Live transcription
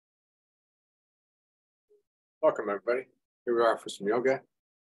Welcome, everybody. Here we are for some yoga.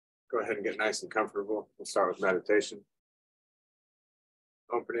 Go ahead and get nice and comfortable. We'll start with meditation.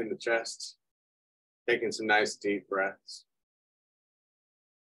 Opening the chest, taking some nice deep breaths.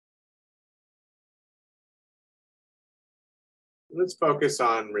 Let's focus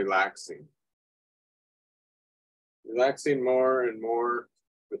on relaxing. Relaxing more and more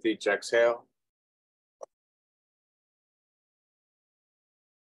with each exhale.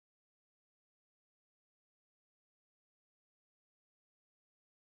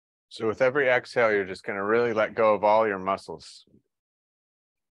 So with every exhale, you're just going to really let go of all your muscles.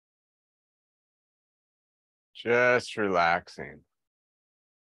 Just relaxing.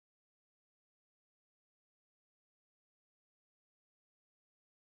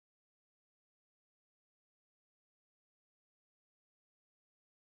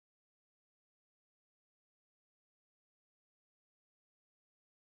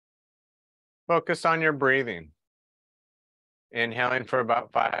 Focus on your breathing. Inhaling for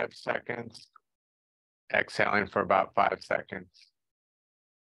about 5 seconds. Exhaling for about 5 seconds.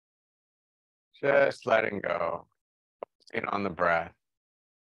 Just letting go. Focusing on the breath.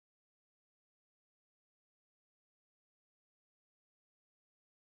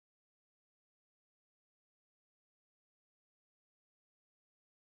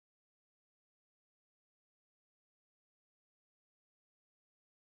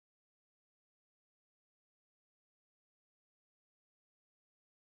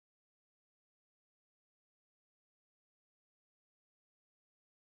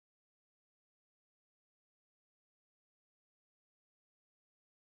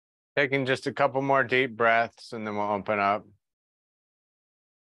 Taking just a couple more deep breaths and then we'll open up.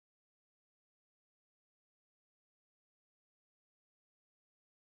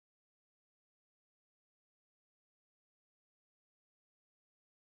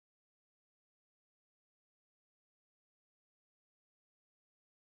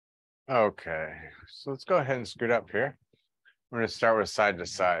 Okay, so let's go ahead and scoot up here. We're going to start with side to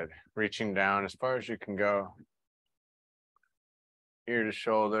side, reaching down as far as you can go. Ear to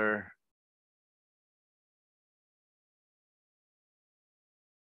shoulder.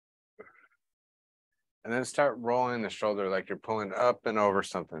 And then start rolling the shoulder like you're pulling up and over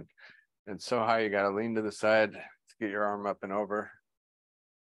something. It's so high, you got to lean to the side to get your arm up and over.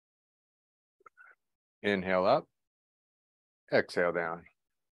 Inhale up. Exhale down.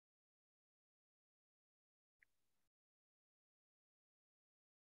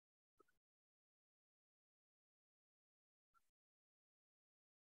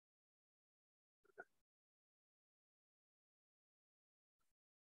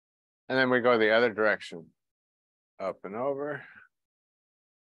 And then we go the other direction. Up and over.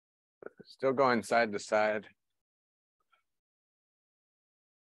 Still going side to side.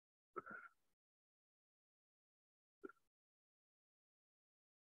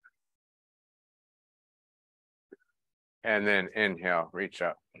 And then inhale, reach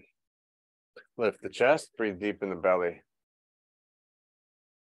up. Lift the chest, breathe deep in the belly.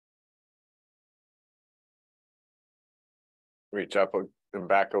 Reach up and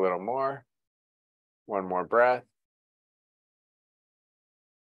back a little more. One more breath.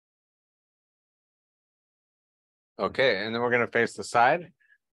 Okay, and then we're going to face the side.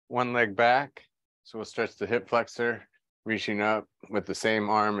 One leg back. So we'll stretch the hip flexor, reaching up with the same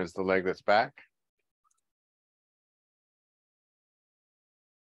arm as the leg that's back.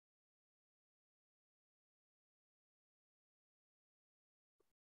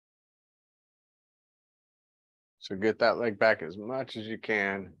 So get that leg back as much as you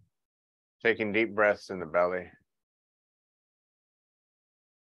can, taking deep breaths in the belly.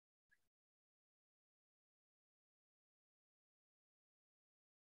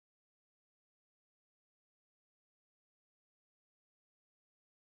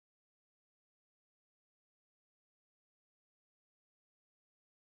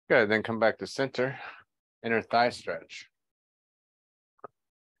 Good, then come back to center, inner thigh stretch.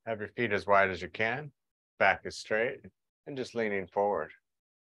 Have your feet as wide as you can, back is straight, and just leaning forward.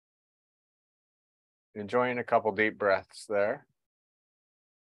 Enjoying a couple deep breaths there.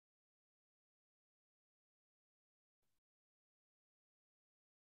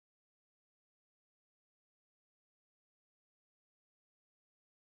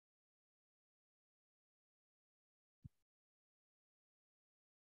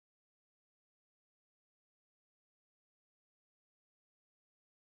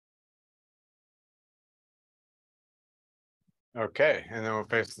 Okay, and then we'll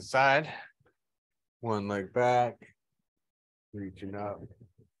face the side. One leg back, reaching up.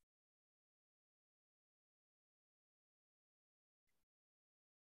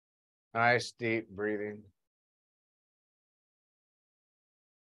 Nice deep breathing.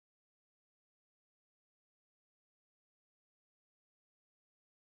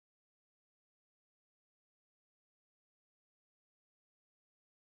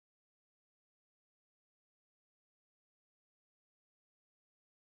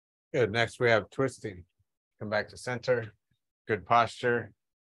 Good. Next, we have twisting. Come back to center. Good posture.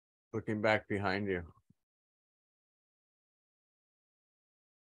 Looking back behind you.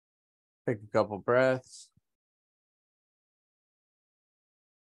 Take a couple breaths.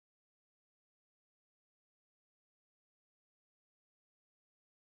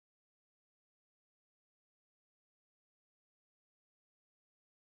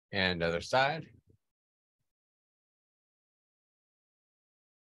 And other side.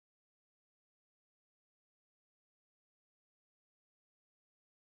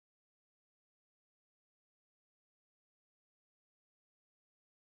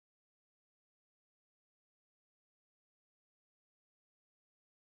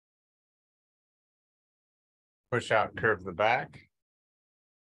 Push out, curve the back.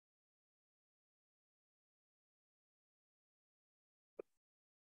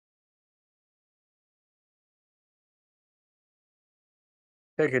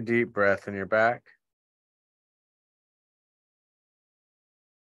 Take a deep breath in your back.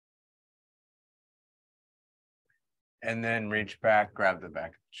 And then reach back, grab the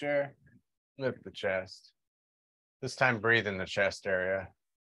back of the chair, lift the chest. This time, breathe in the chest area.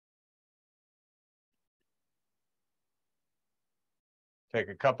 Take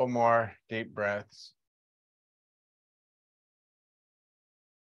a couple more deep breaths.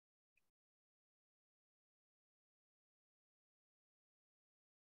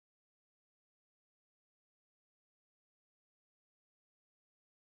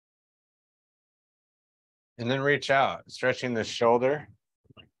 And then reach out, stretching the shoulder,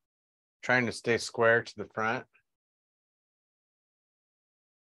 trying to stay square to the front.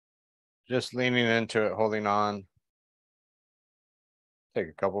 Just leaning into it, holding on. Take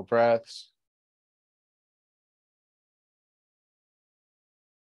a couple breaths.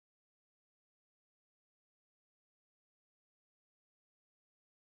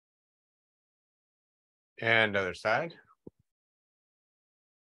 And other side.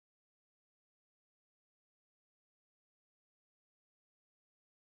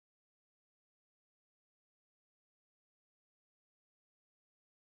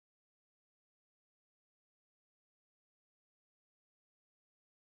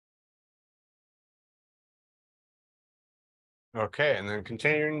 Okay, and then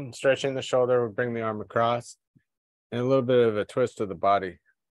continuing stretching the shoulder, we'll bring the arm across and a little bit of a twist of the body.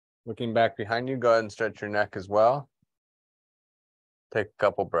 Looking back behind you, go ahead and stretch your neck as well. Take a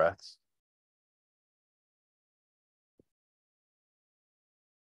couple breaths.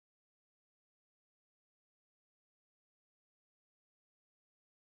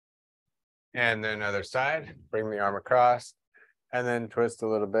 And then other side, bring the arm across and then twist a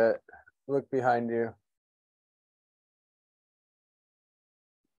little bit. Look behind you.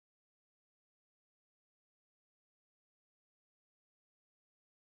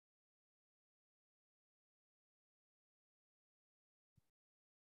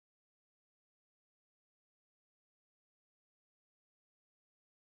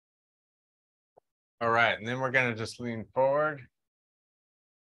 All right, and then we're gonna just lean forward.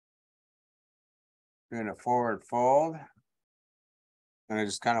 Doing a forward fold. And I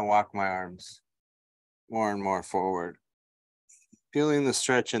just kind of walk my arms more and more forward. Feeling the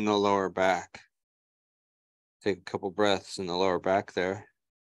stretch in the lower back. Take a couple breaths in the lower back there.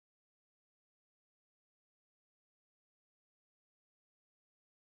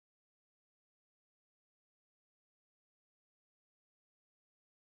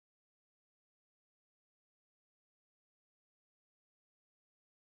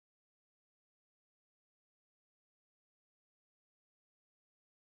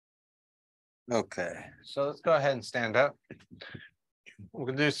 Okay, so let's go ahead and stand up.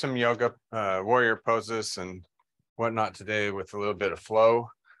 We'll do some yoga warrior poses and whatnot today with a little bit of flow.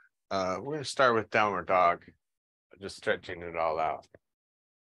 We're going to start with downward dog, just stretching it all out.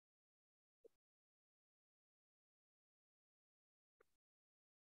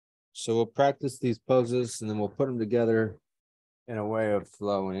 So we'll practice these poses and then we'll put them together in a way of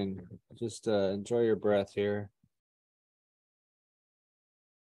flowing. Just enjoy your breath here.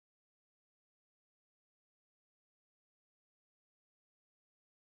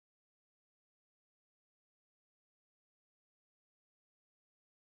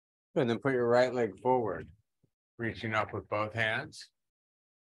 And then put your right leg forward, reaching up with both hands.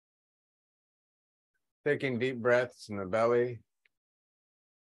 Taking deep breaths in the belly.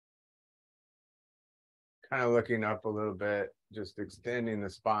 Kind of looking up a little bit, just extending the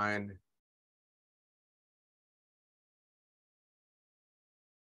spine.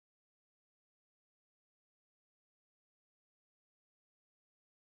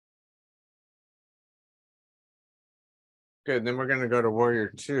 Good. Then we're going to go to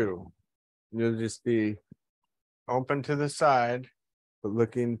warrior 2. You'll just be open to the side, but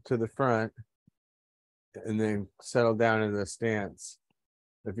looking to the front, and then settle down in the stance.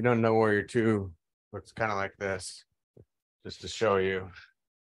 If you don't know warrior 2, looks kind of like this, just to show you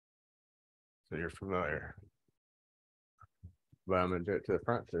so you're familiar. But I'm going to do it to the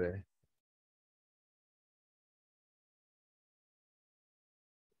front today.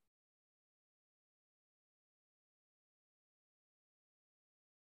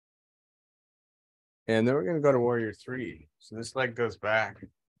 And then we're going to go to warrior 3. So this leg goes back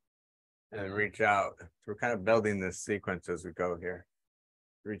and reach out. So we're kind of building this sequence as we go here.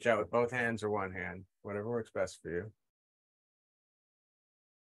 Reach out with both hands or one hand, whatever works best for you.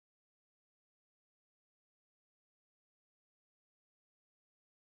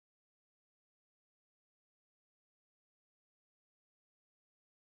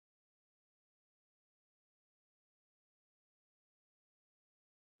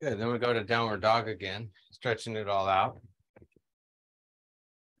 Good. Then we go to downward dog again, stretching it all out.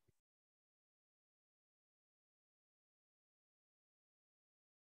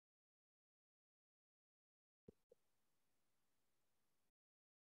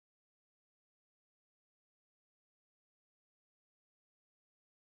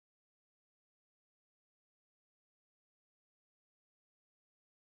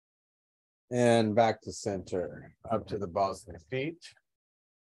 And back to center, up to the balls of the feet.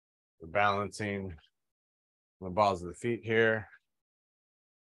 We're balancing the balls of the feet here.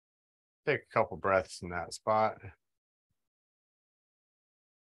 Take a couple breaths in that spot.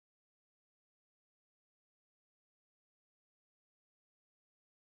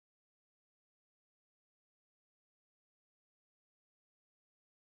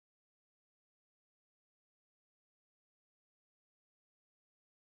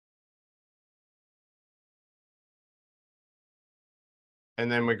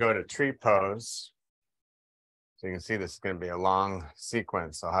 And then we go to tree pose. So you can see this is going to be a long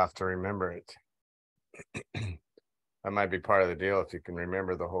sequence. I'll have to remember it. That might be part of the deal if you can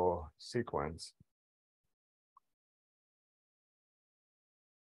remember the whole sequence.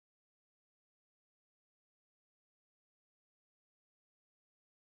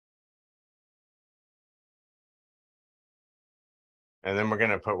 And then we're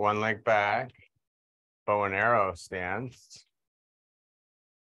going to put one leg back, bow and arrow stance.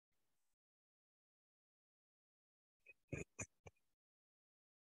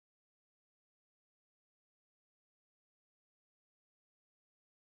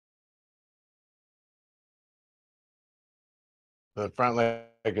 The front leg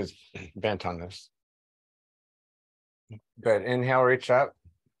is bent on this. Good. Inhale, reach up.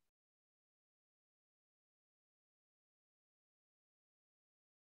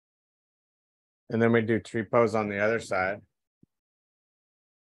 And then we do tree pose on the other side.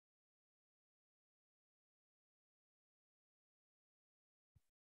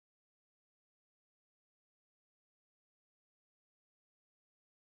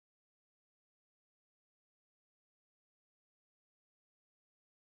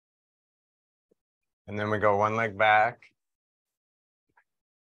 And then we go one leg back.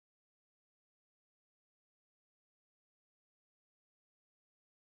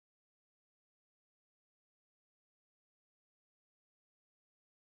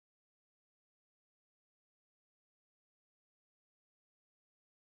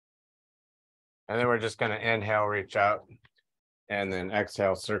 And then we're just going to inhale, reach out, and then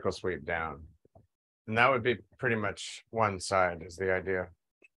exhale, circle sweep down. And that would be pretty much one side is the idea.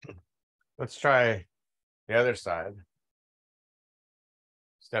 Let's try the other side.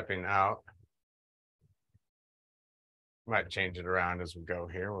 Stepping out. Might change it around as we go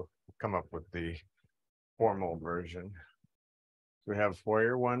here. We'll come up with the formal version. So we have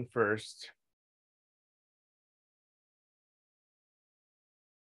warrior 1 first.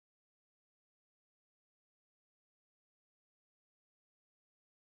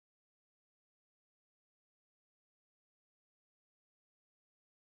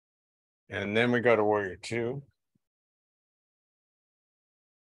 And then we go to warrior 2.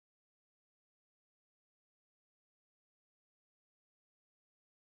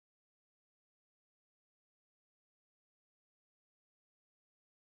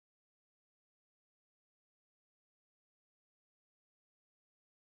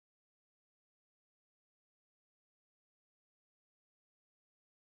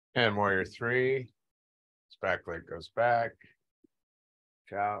 And warrior 3. This back leg goes back.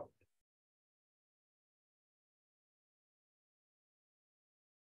 Out.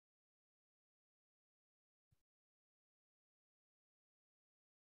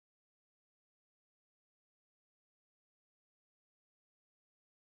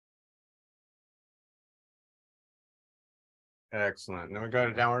 Excellent. And then we go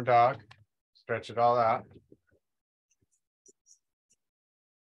to downward dog. Stretch it all out.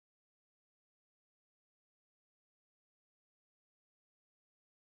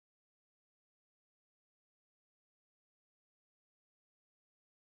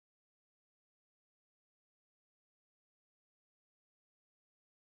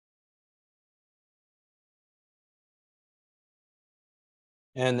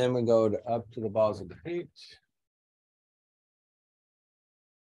 And then we go up to the balls of the feet.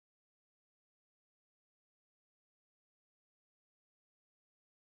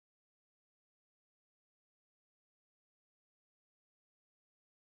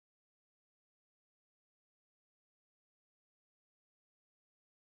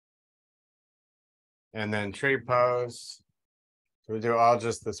 And then tree pose. So we do all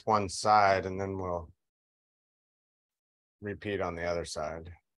just this one side, and then we'll repeat on the other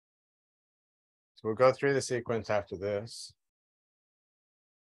side. So we'll go through the sequence after this.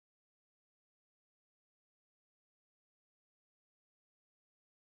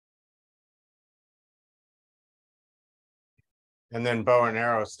 And then bow and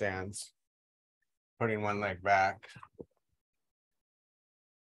arrow stands, putting one leg back.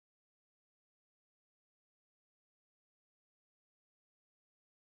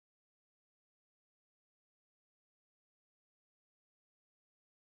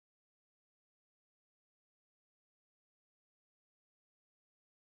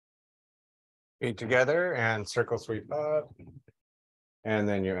 Feet together and circle sweep up. And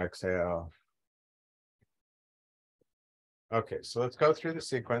then you exhale. Okay, so let's go through the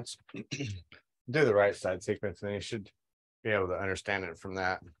sequence. Do the right side sequence, and then you should be able to understand it from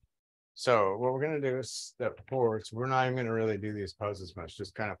that. So what we're going to do is step forward. So we're not even going to really do these poses much,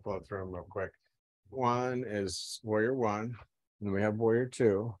 just kind of flow through them real quick. One is warrior one, and then we have warrior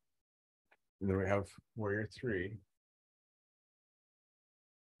two, and then we have warrior three,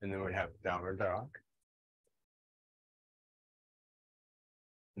 and then we have downward dog.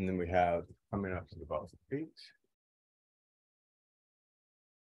 And then we have coming up to the balls of the feet.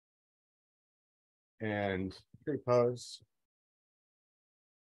 And tree pose.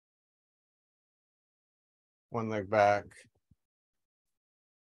 One leg back.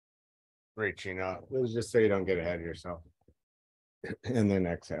 Reaching up. Let's just so you don't get ahead of yourself. And then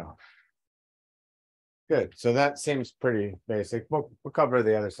exhale. Good. So that seems pretty basic. We'll cover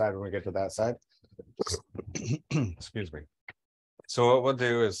the other side when we get to that side. Excuse me. So what we'll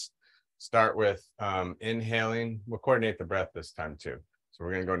do is start with inhaling. We'll coordinate the breath this time too. So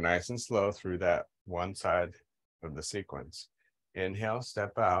we're going to go nice and slow through that one side of the sequence. Inhale,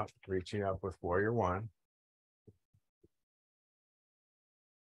 step out, reaching up with warrior one.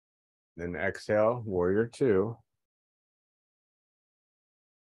 Then exhale, warrior two.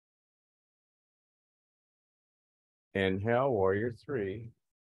 Inhale, warrior three.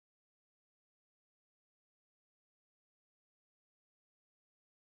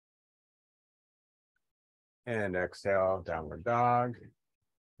 And exhale, downward dog.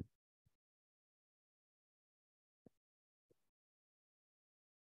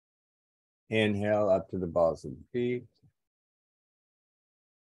 Inhale up to the balls of the feet.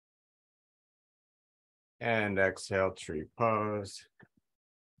 And exhale, tree pose.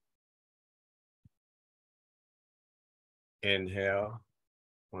 Inhale,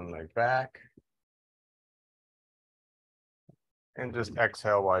 one leg back. And just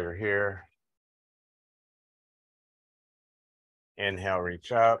exhale while you're here. Inhale,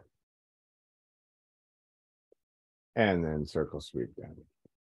 reach up. And then circle sweep down.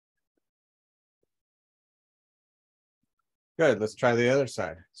 Good, let's try the other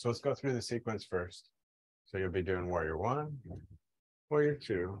side. So let's go through the sequence first. So you'll be doing warrior one, warrior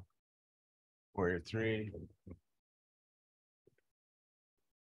two, warrior three,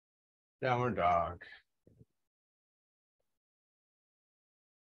 downward dog,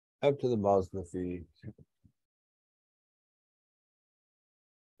 up to the balls of the feet,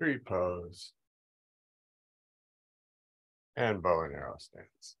 tree pose, and bow and arrow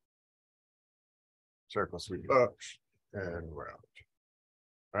stance. Circle sweep up and we're out.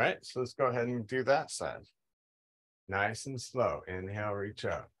 All right, so let's go ahead and do that side. Nice and slow. Inhale, reach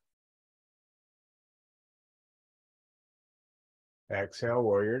up. Exhale,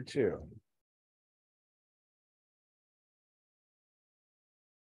 warrior two.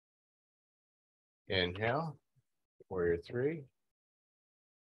 Inhale, warrior three.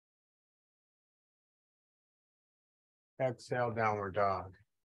 Exhale, downward dog.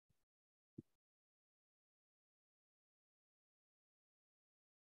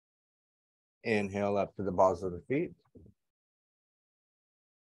 Inhale up to the balls of the feet.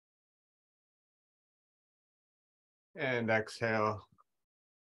 And exhale,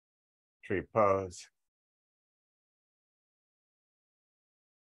 tree pose.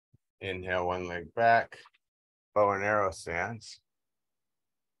 Inhale, one leg back, bow and arrow stance.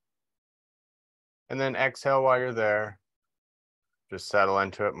 And then exhale while you're there. Just settle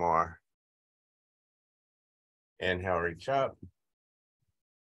into it more. Inhale, reach up.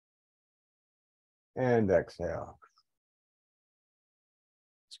 And exhale.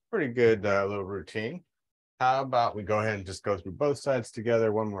 It's a pretty good little routine. How about we go ahead and just go through both sides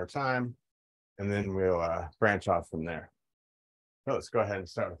together one more time, and then we'll branch off from there. So let's go ahead and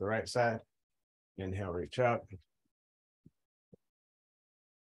start with the right side. Inhale, reach up.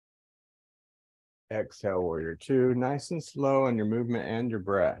 Exhale, warrior two. Nice and slow on your movement and your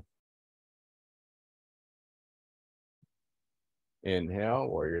breath. Inhale,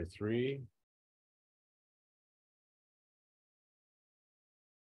 warrior three.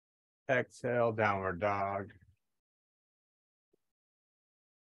 Exhale, downward dog.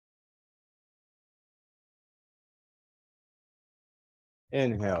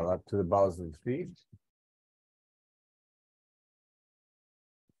 Inhale, up to the balls of the feet.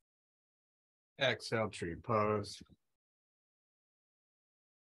 Exhale, tree pose.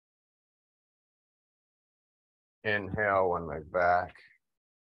 Inhale, one leg back.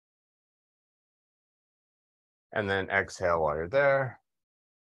 And then exhale while you're there.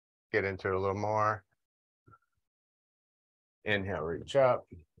 Get into it a little more. Inhale, reach up.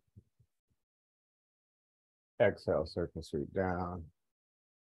 Exhale, circle sweep down.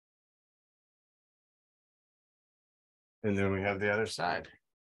 And then we have the other side.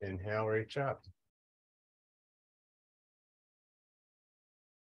 Inhale, reach up.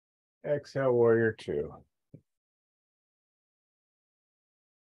 Exhale, warrior two.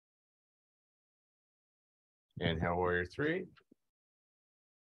 Inhale, warrior three.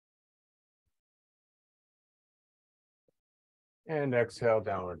 And exhale,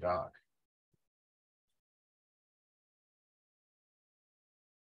 downward dog.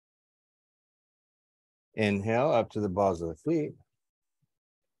 Inhale, up to the balls of the feet.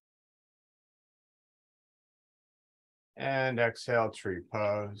 And exhale, tree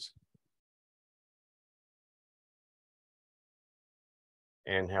pose.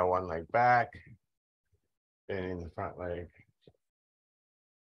 Inhale, one leg back. Bending the front leg.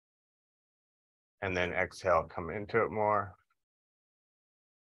 And then exhale, come into it more.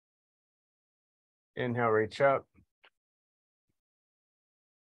 Inhale, reach up.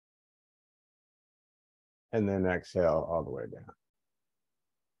 And then exhale all the way down.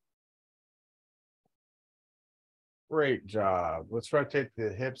 Great job. Let's rotate the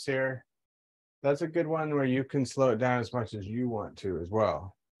hips here. That's a good one where you can slow it down as much as you want to as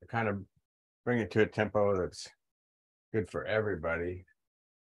well. To kind of bring it to a tempo that's good for everybody.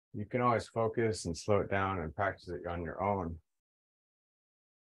 You can always focus and slow it down and practice it on your own.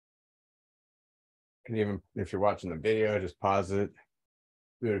 You can even, if you're watching the video, just pause it,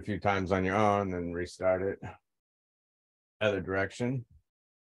 do it a few times on your own, then restart it. Other direction.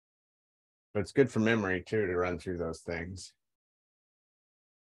 But it's good for memory too, to run through those things.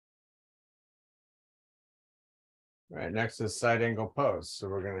 All right, next is side angle pose. So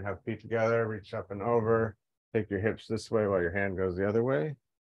we're going to have feet together, reach up and over, take your hips this way while your hand goes the other way,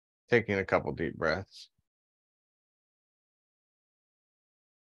 taking a couple deep breaths.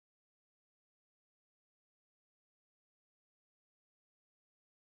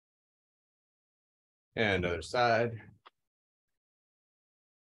 And other side.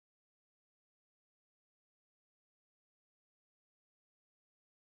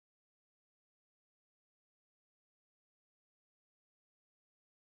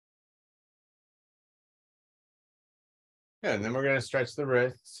 Yeah, and then we're going to stretch the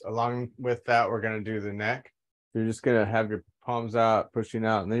wrists. Along with that, we're going to do the neck. You're just going to have your palms out, pushing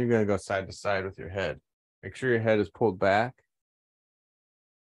out, and then you're going to go side to side with your head. Make sure your head is pulled back.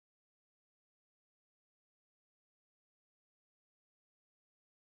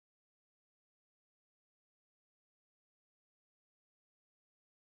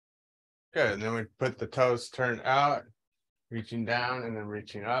 Good, and then we put the toes turned out, reaching down and then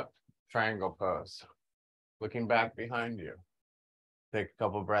reaching up, triangle pose. Looking back behind you. Take a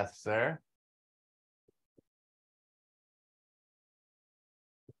couple breaths there.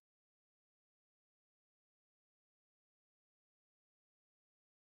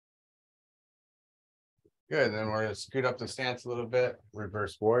 Good, then we're gonna scoot up the stance a little bit,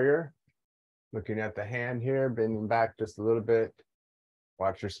 reverse warrior. Looking at the hand here, bending back just a little bit.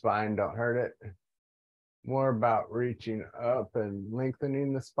 Watch your spine, don't hurt it. More about reaching up and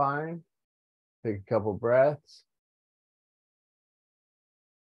lengthening the spine. Take a couple breaths.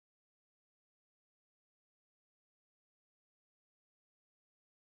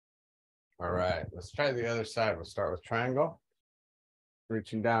 All right, let's try the other side. We'll start with triangle.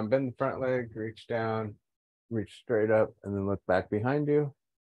 Reaching down, bend the front leg, reach down, reach straight up, and then look back behind you.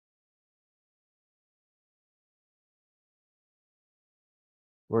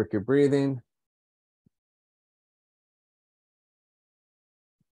 Work your breathing.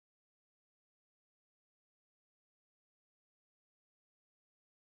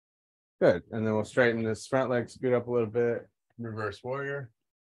 Good, and then we'll straighten this front leg, scoot up a little bit, reverse warrior.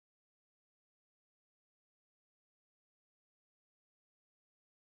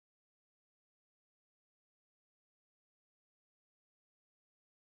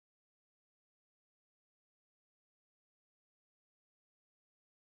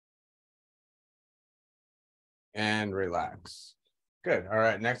 And relax. Good. All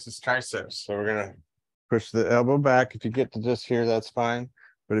right. Next is triceps. So we're gonna push the elbow back. If you get to just here, that's fine.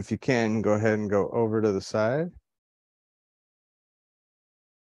 But if you can, go ahead and go over to the side.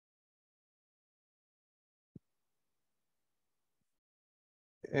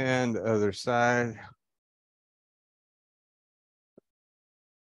 And the other side.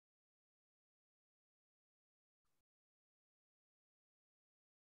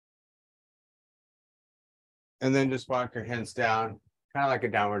 And then just walk your hands down, kind of like a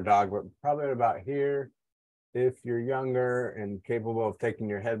downward dog, but probably about here. If you're younger and capable of taking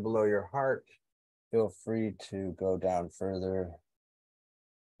your head below your heart, feel free to go down further.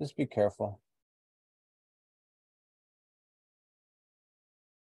 Just be careful.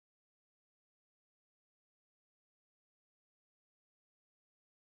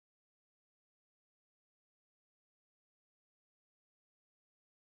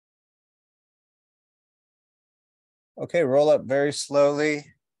 Okay, roll up very slowly.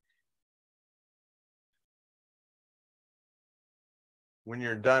 When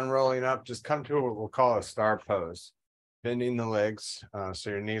you're done rolling up, just come to what we'll call a star pose. Bending the legs so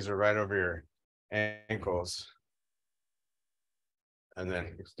your knees are right over your ankles. And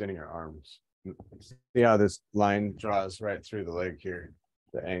then extending your arms. See how this line draws right through the leg here,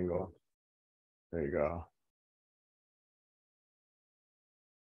 the angle. There you go.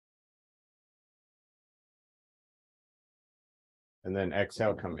 And then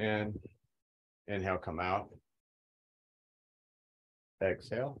exhale, come in. Inhale, come out.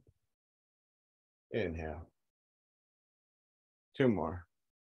 Exhale. Inhale. Two more.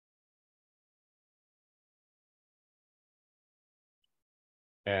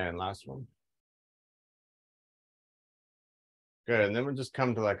 And last one. Good. And then we'll just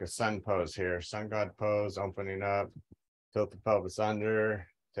come to like a sun pose here. Sun god pose, opening up. Tilt the pelvis under.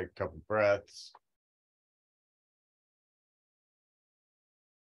 Take a couple breaths.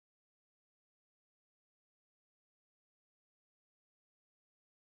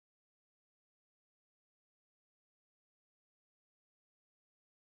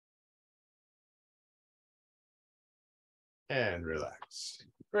 And relax.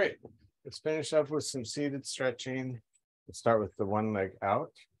 Great. Let's finish up with some seated stretching. Let's start with the one leg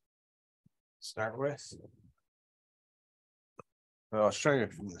out. Start with. Well, I'll show you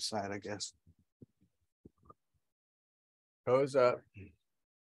from the side, I guess. Toes up.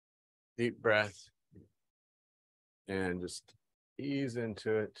 Deep breath. And just ease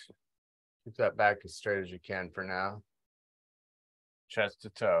into it. Keep that back as straight as you can for now. Chest to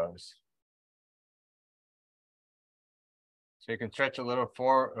toes. So you can stretch a little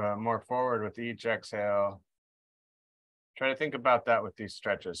more forward with each exhale. Try to think about that with these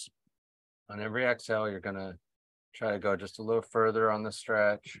stretches. On every exhale, you're going to try to go just a little further on the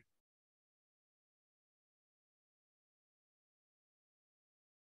stretch.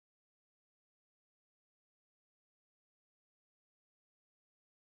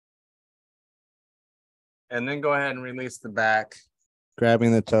 And then go ahead and release the back,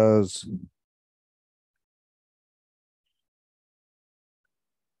 grabbing the toes.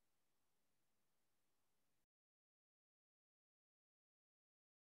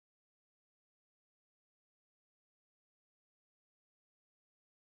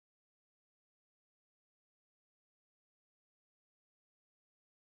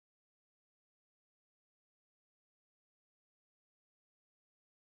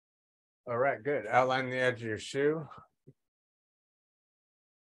 All right, good. Outline the edge of your shoe.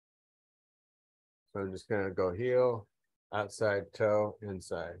 So I'm just going to go heel, outside toe,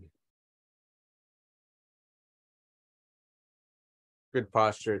 inside. Good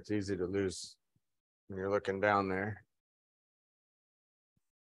posture. It's easy to lose when you're looking down there.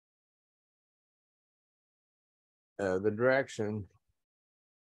 The direction.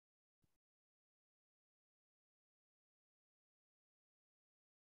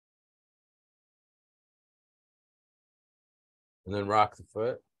 And then rock the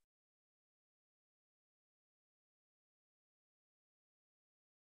foot.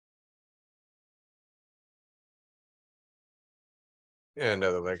 And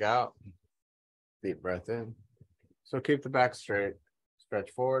other leg out. Deep breath in. So keep the back straight. Stretch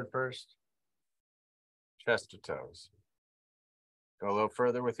forward first. Chest to toes. Go a little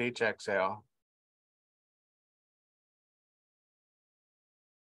further with each exhale.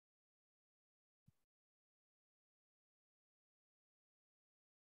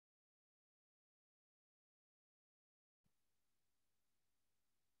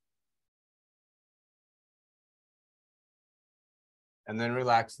 And then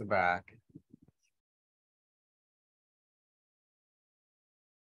relax the back.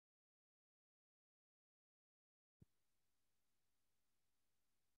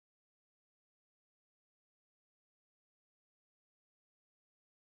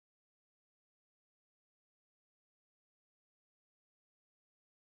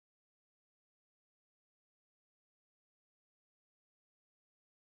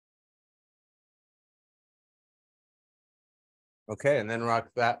 Okay, and then rock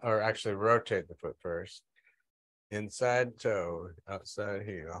that, or actually rotate the foot first. Inside toe, outside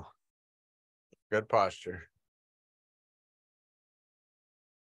heel. Good posture.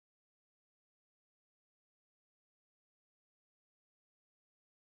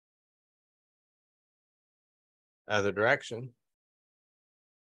 Other direction.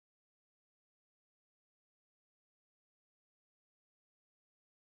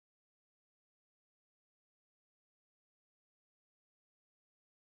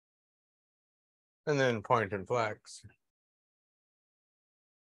 And then point and flex.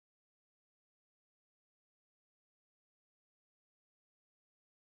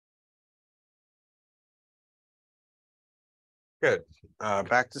 Good.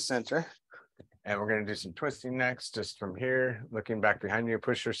 Back to center. And we're going to do some twisting next, just from here, looking back behind you,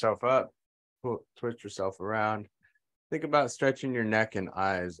 push yourself up, twist yourself around. Think about stretching your neck and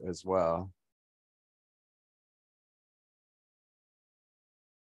eyes as well.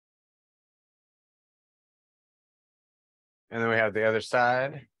 And then we have the other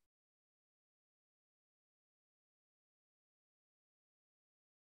side.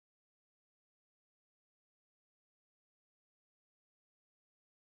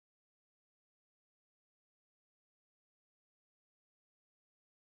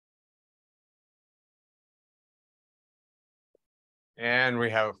 And we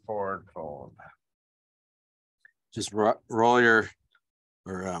have a forward fold. Just roll your,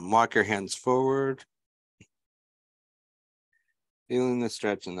 or walk your hands forward. Feeling the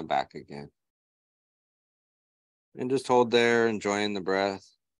stretch in the back again. And just hold there, enjoying the breath.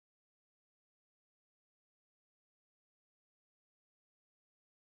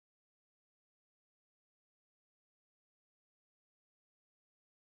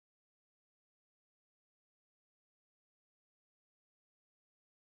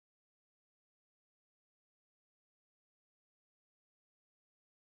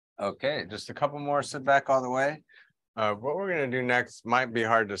 Okay, just a couple more, sit back all the way. What we're gonna do next might be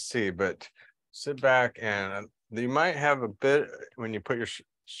hard to see, but sit back and you might have a bit, when you put your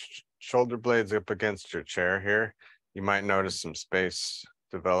shoulder blades up against your chair here, you might notice some space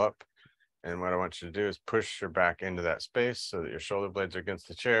develop. And what I want you to do is push your back into that space so that your shoulder blades are against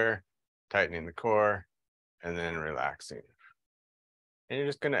the chair, tightening the core, and then relaxing. And you're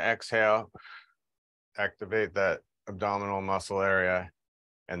just gonna exhale, activate that abdominal muscle area,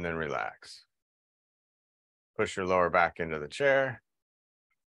 and then relax. Push your lower back into the chair,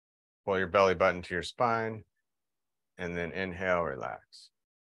 pull your belly button to your spine, and then inhale, relax.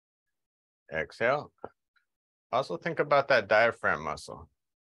 Exhale. Also think about that diaphragm muscle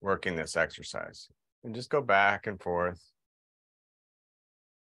working this exercise. And just go back and forth.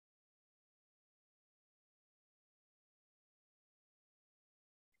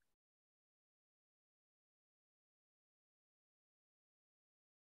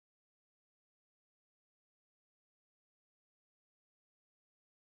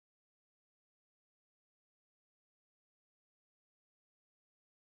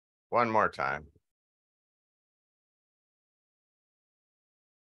 One more time.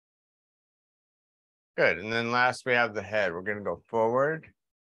 Good. And then last, we have the head. We're going to go forward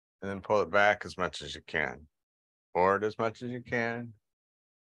and then pull it back as much as you can. Forward as much as you can,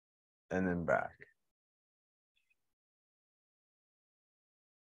 and then back.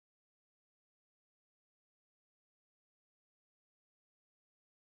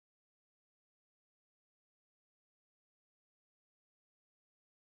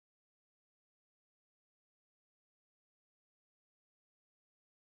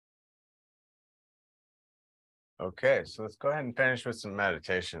 Okay, so let's go ahead and finish with some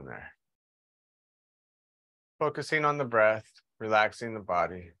meditation there. Focusing on the breath, relaxing the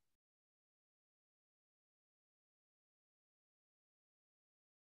body.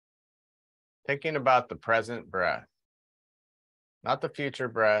 Thinking about the present breath, not the future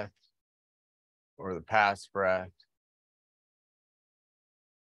breath or the past breath,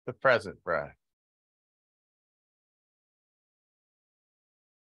 the present breath.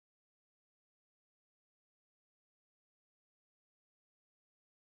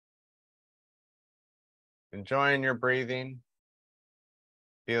 Enjoying your breathing,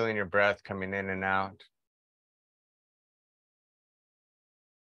 feeling your breath coming in and out.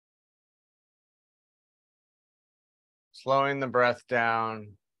 Slowing the breath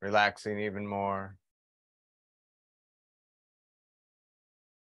down, relaxing even more.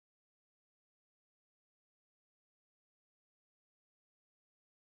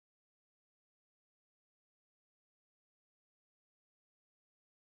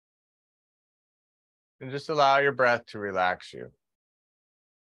 And just allow your breath to relax you.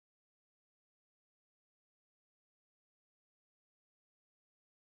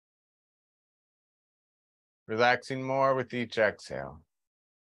 Relaxing more with each exhale.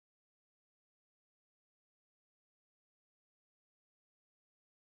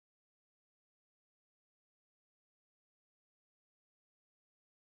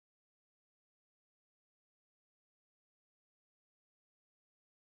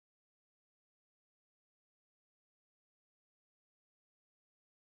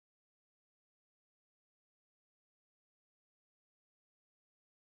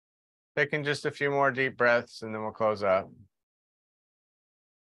 Taking just a few more deep breaths and then we'll close up.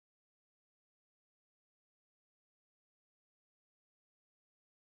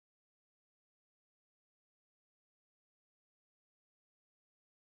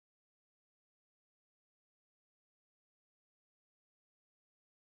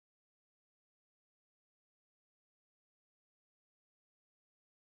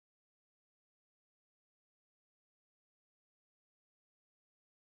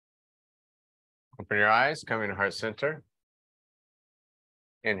 Open your eyes, coming to heart center.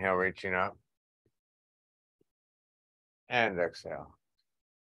 Inhale, reaching up. And exhale.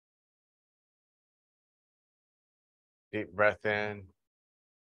 Deep breath in.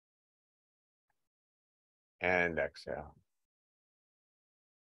 And exhale.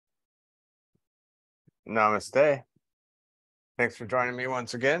 Namaste. Thanks for joining me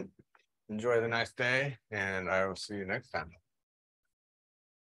once again. Enjoy the nice day, and I will see you next time.